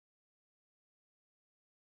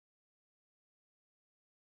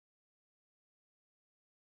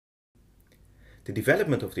The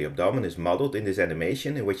development of the abdomen is modeled in this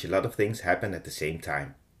animation in which a lot of things happen at the same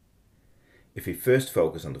time. If we first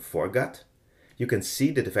focus on the foregut, you can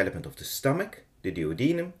see the development of the stomach, the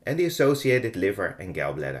duodenum and the associated liver and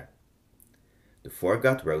gallbladder. The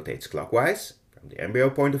foregut rotates clockwise, from the embryo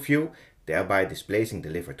point of view, thereby displacing the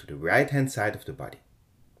liver to the right-hand side of the body.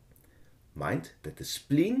 Mind that the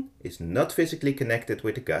spleen is not physically connected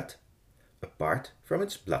with the gut, apart from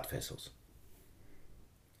its blood vessels.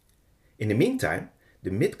 In the meantime, the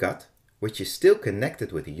midgut, which is still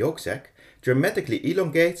connected with the yolk sac, dramatically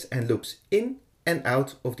elongates and loops in and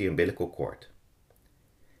out of the umbilical cord.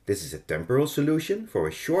 This is a temporal solution for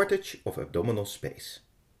a shortage of abdominal space.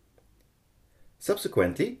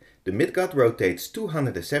 Subsequently, the midgut rotates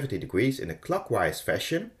 270 degrees in a clockwise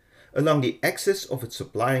fashion along the axis of its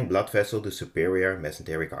supplying blood vessel, the superior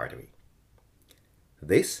mesenteric artery.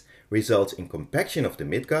 This results in compaction of the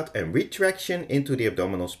midgut and retraction into the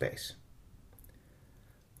abdominal space.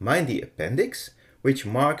 Mind the appendix, which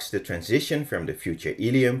marks the transition from the future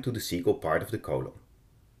ileum to the cecal part of the colon.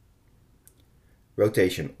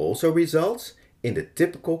 Rotation also results in the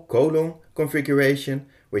typical colon configuration,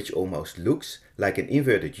 which almost looks like an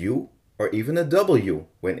inverted U or even a W,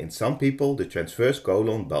 when in some people the transverse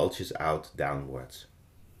colon bulges out downwards.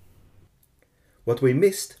 What we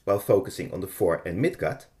missed while focusing on the fore and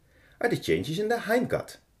midgut are the changes in the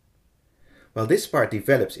hindgut. While this part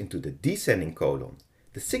develops into the descending colon,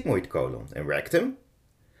 the sigmoid colon and rectum,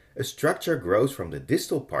 a structure grows from the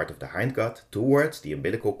distal part of the hindgut towards the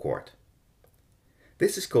umbilical cord.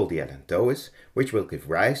 This is called the allantois, which will give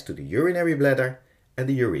rise to the urinary bladder and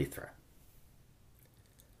the urethra.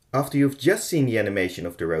 After you've just seen the animation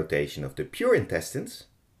of the rotation of the pure intestines,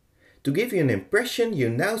 to give you an impression, you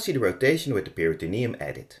now see the rotation with the peritoneum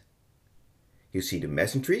added. You see the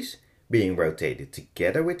mesenteries being rotated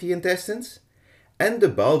together with the intestines and the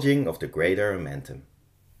bulging of the greater omentum.